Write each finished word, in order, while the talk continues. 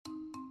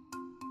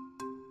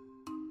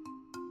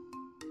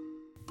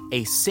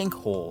A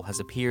sinkhole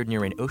has appeared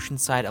near an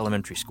Oceanside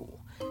elementary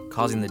school,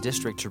 causing the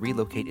district to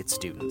relocate its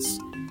students.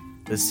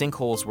 The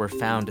sinkholes were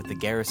found at the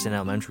Garrison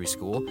Elementary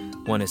School.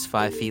 One is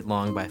 5 feet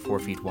long by 4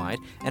 feet wide,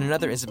 and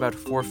another is about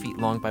 4 feet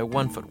long by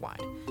 1 foot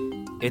wide.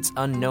 It's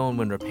unknown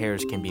when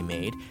repairs can be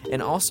made,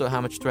 and also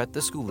how much threat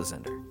the school is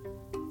under.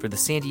 For the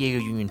San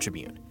Diego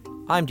Union-Tribune,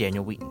 I'm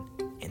Daniel Wheaton,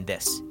 and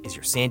this is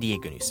your San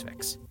Diego News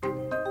Fix.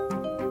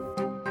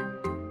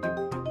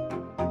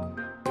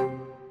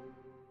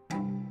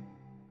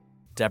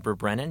 Deborah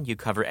Brennan, you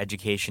cover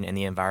education and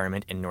the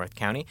environment in North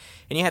County,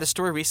 and you had a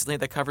story recently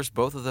that covers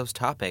both of those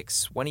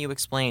topics. Why don't you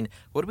explain,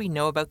 what do we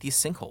know about these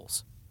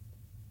sinkholes?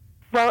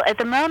 Well, at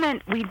the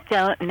moment, we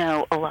don't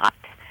know a lot.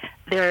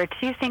 There are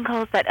 2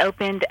 sinkholes that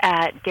opened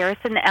at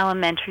Garrison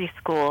Elementary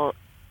School,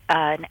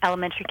 an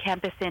elementary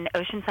campus in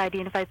Oceanside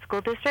Unified School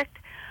District,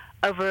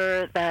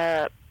 over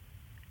the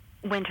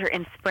winter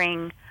and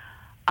spring,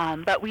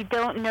 but we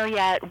don't know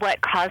yet what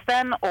caused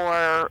them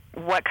or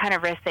what kind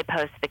of risk they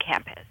pose to the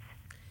campus.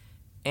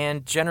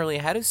 And generally,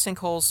 how do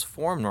sinkholes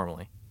form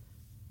normally?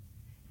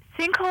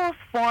 Sinkholes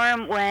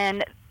form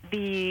when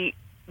the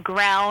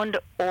ground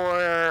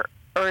or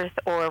earth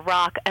or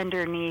rock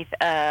underneath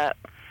a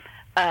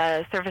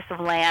surface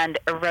of land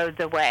erodes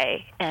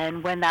away.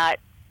 And when that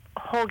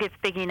hole gets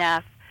big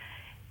enough,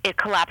 it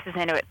collapses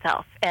into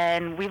itself.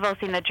 And we've all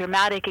seen the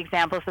dramatic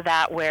examples of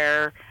that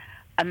where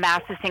a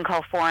massive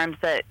sinkhole forms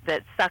that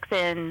sucks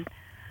in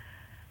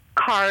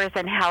cars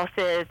and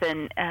houses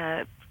and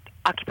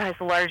occupies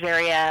a large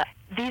area.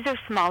 These are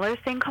smaller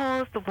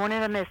sinkholes. One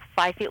of them is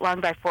 5 feet long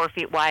by 4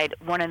 feet wide.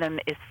 One of them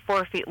is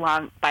 4 feet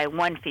long by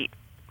 1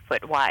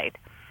 foot wide.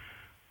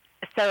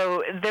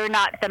 So they're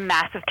not the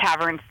massive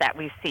caverns that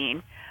we've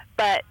seen.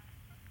 But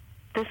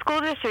the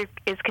school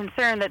district is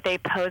concerned that they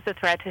pose a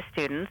threat to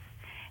students.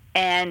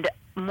 And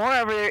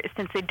moreover,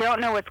 since they don't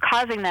know what's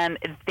causing them,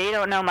 they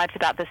don't know much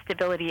about the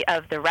stability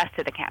of the rest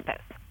of the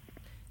campus.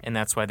 And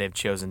that's why they've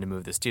chosen to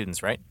move the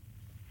students, right?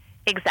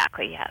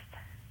 Exactly, yes.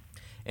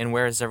 And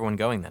where is everyone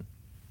going then?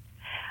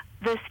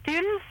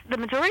 The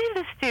majority of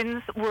the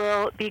students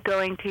will be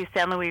going to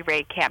San Luis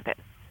Rey campus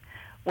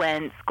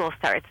when school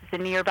starts. It's a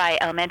nearby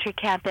elementary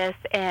campus,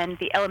 and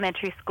the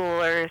elementary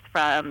schoolers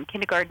from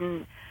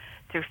kindergarten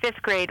through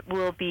 5th grade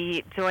will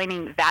be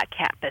joining that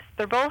campus.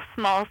 They're both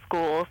small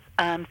schools.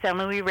 San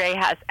Luis Rey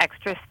has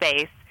extra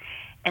space,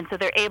 and so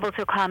they're able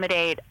to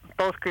accommodate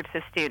both groups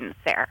of students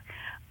there.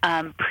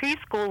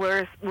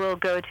 Preschoolers will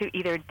go to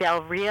either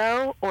Del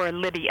Rio or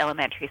Libby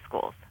elementary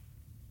schools.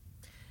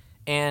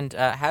 And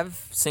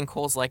have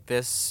sinkholes like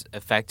this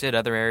affected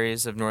other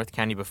areas of North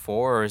County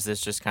before, or is this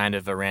just kind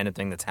of a random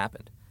thing that's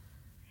happened?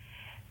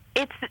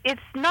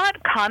 It's not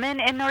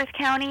common in North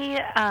County,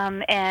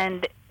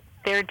 and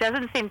there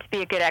doesn't seem to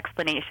be a good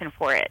explanation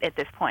for it at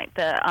this point.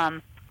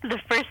 The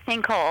first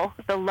sinkhole,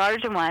 the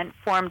larger one,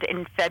 formed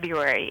in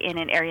February in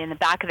an area in the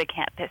back of the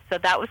campus, so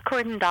that was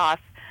cordoned off.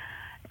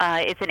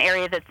 It's an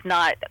area that's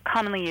not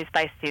commonly used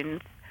by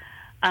students.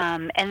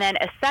 And then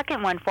a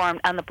second one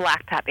formed on the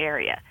Blacktop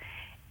area.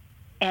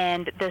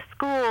 And the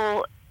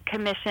school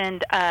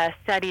commissioned a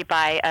study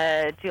by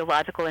a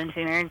geological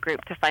engineering group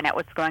to find out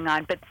what's going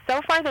on, but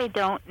so far they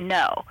don't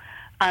know.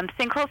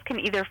 Sinkholes can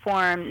either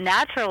form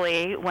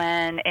naturally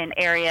when an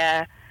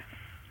area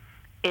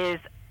is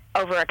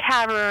over a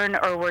cavern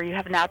or where you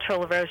have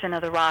natural erosion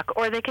of the rock,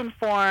 or they can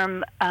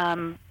form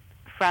from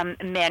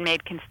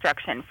man-made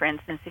construction. For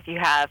instance, if you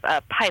have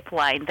a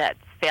pipeline that's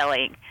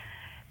failing,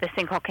 the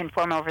sinkhole can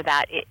form over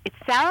that. It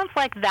sounds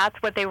like that's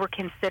what they were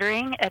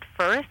considering at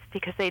first,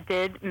 because they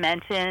did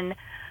mention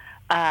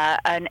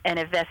an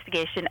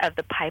investigation of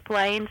the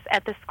pipelines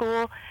at the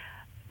school,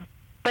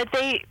 but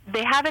they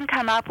haven't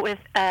come up with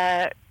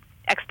an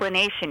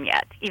explanation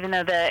yet, even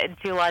though the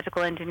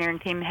geological engineering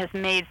team has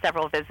made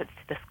several visits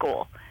to the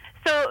school.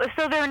 So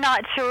they're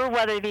not sure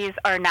whether these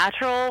are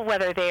natural,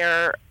 whether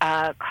they're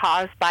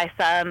caused by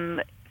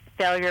some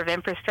failure of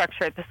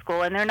infrastructure at the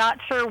school, and they're not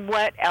sure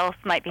what else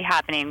might be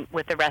happening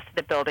with the rest of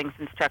the buildings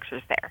and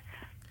structures there.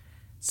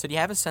 So do you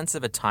have a sense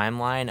of a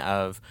timeline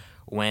of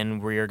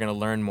when we're going to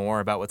learn more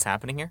about what's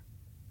happening here?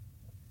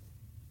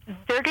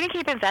 They're going to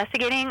keep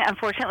investigating.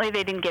 Unfortunately,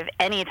 they didn't give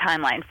any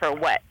timeline for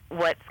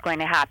what's going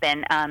to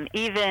happen,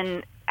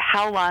 even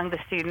how long the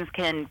students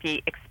can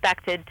be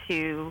expected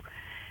to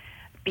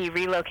be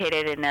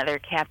relocated at another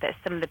campus.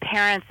 Some of the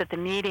parents at the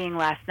meeting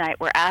last night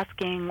were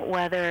asking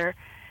whether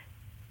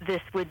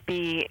this would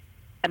be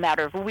a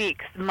matter of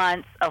weeks,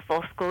 months, a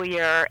full school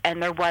year, and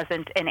there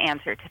wasn't an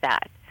answer to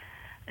that.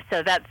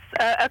 So that's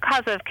a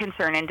cause of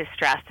concern and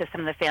distress to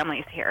some of the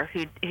families here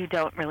who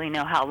don't really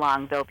know how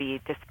long they'll be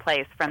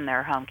displaced from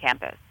their home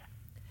campus.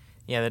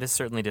 Yeah, that is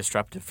certainly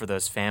disruptive for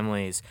those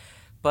families.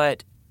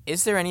 But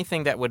is there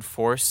anything that would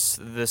force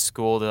the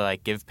school to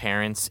give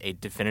parents a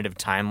definitive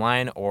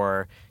timeline,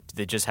 or do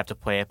they just have to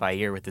play it by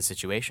ear with the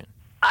situation?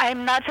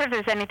 I'm not sure if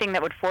there's anything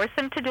that would force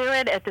them to do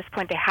it. At this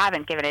point, they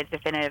haven't given a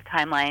definitive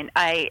timeline.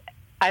 I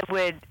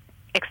would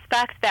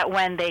expect that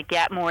when they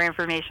get more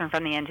information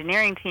from the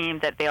engineering team,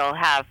 that they'll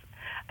have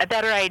a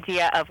better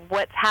idea of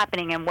what's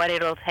happening and what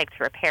it'll take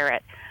to repair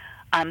it.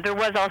 There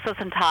was also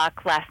some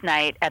talk last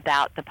night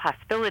about the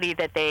possibility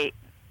that they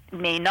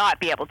may not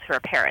be able to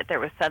repair it. There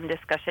was some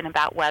discussion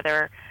about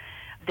whether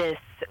this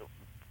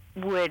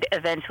would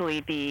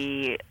eventually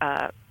be,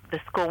 the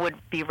school would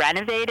be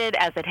renovated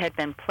as it had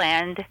been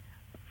planned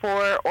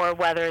for, or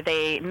whether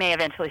they may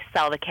eventually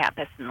sell the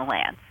campus and the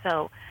land.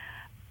 So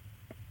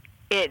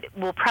it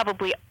will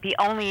probably be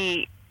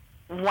only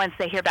once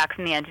they hear back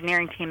from the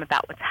engineering team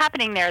about what's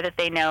happening there that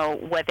they know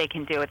what they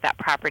can do with that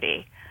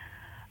property.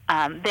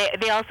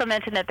 They also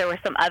mentioned that there were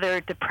some other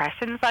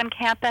depressions on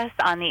campus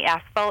on the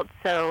asphalt,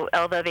 so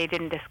although they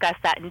didn't discuss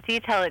that in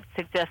detail, it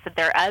suggests that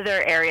there are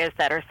other areas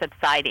that are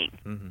subsiding.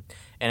 Mm-hmm.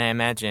 And I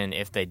imagine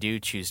if they do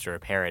choose to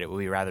repair it, it will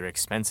be rather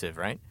expensive,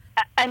 right?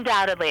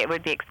 Undoubtedly, it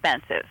would be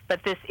expensive,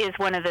 but this is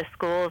one of the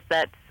schools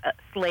that's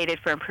slated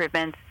for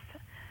improvements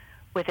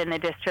within the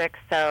district,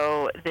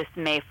 so this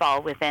may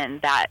fall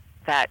within that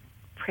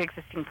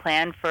pre-existing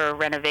plan for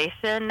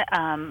renovation,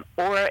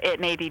 or it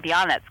may be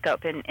beyond that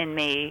scope and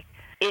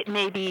it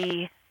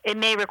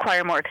may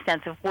require more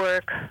extensive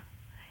work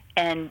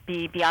and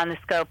be beyond the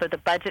scope of the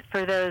budget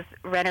for those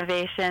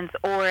renovations,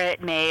 or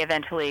it may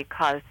eventually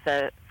cause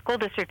the school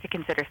district to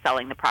consider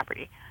selling the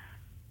property.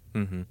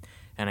 Mm-hmm.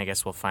 And I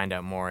guess we'll find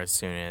out more as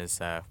soon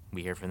as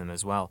we hear from them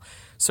as well.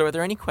 So are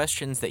there any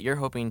questions that you're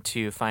hoping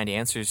to find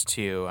answers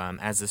to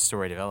as this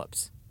story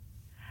develops?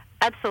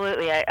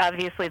 Absolutely.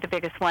 Obviously, the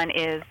biggest one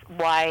is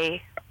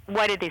why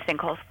did these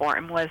sinkholes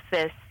form? Was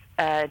this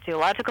a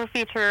geological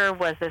feature?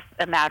 Was this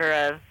a matter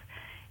of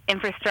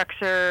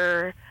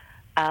infrastructure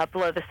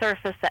below the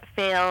surface that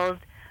failed?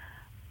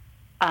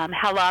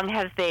 How long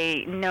have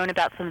they known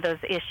about some of those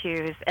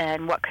issues,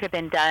 and what could have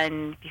been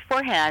done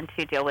beforehand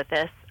to deal with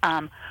this?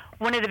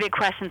 One of the big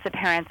questions that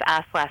parents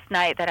asked last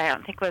night that I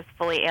don't think was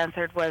fully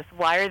answered was,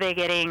 why are they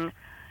getting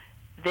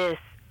this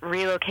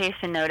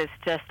relocation notice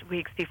just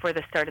weeks before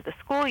the start of the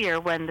school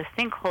year when the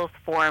sinkholes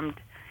formed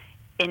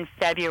in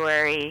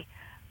February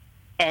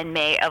and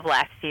May of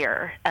last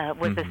year?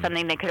 Was this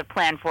something they could have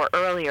planned for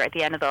earlier at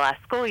the end of the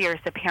last school year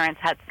so parents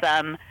had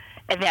some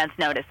advance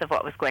notice of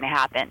what was going to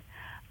happen?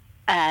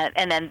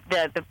 And then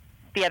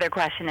the other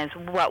question is,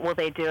 what will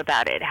they do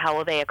about it? How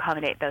will they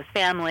accommodate those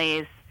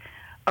families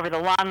over the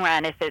long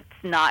run if it's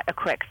not a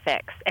quick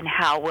fix? And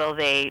how will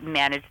they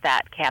manage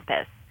that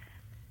campus?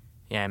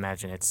 Yeah, I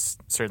imagine it's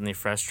certainly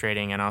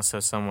frustrating and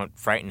also somewhat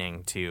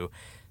frightening to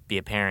be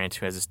a parent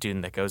who has a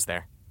student that goes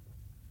there.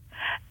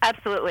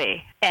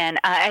 Absolutely. And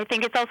I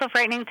think it's also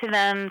frightening to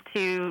them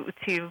to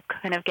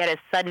kind of get a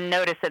sudden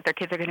notice that their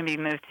kids are going to be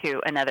moved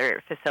to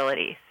another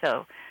facility.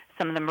 So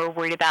some of them are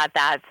worried about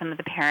that. Some of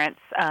the parents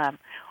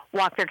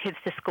walk their kids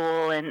to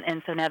school,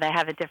 and so now they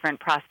have a different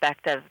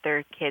prospect of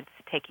their kids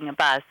taking a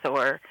bus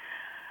or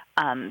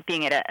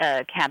being at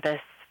a campus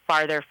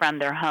farther from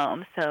their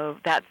home. So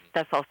that's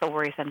also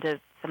worrisome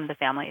to some of the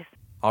families.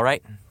 All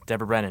right,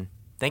 Deborah Brennan,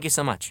 thank you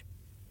so much.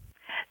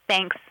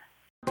 Thanks.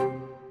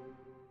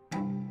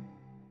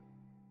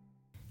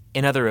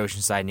 In other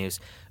Oceanside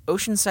news,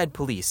 Oceanside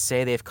police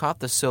say they've caught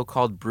the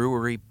so-called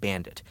brewery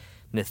bandit.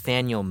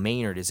 Nathaniel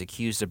Maynard is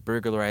accused of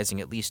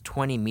burglarizing at least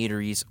 20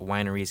 meaderies,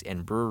 wineries,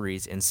 and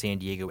breweries in San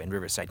Diego and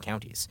Riverside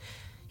counties.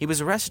 He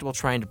was arrested while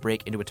trying to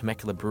break into a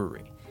Temecula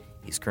brewery.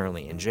 He's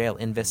currently in jail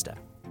in Vista.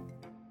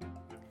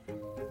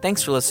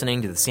 Thanks for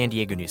listening to the San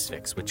Diego News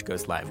Fix, which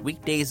goes live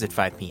weekdays at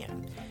 5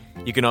 p.m.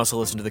 You can also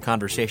listen to The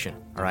Conversation,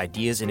 our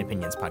Ideas and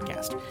Opinions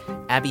podcast.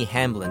 Abby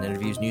Hamblin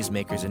interviews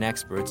newsmakers and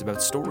experts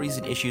about stories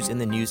and issues in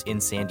the news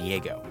in San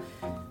Diego.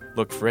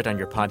 Look for it on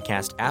your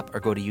podcast app or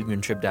go to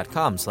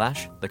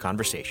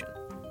uniontrib.com/theconversation.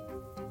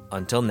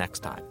 Until next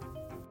time.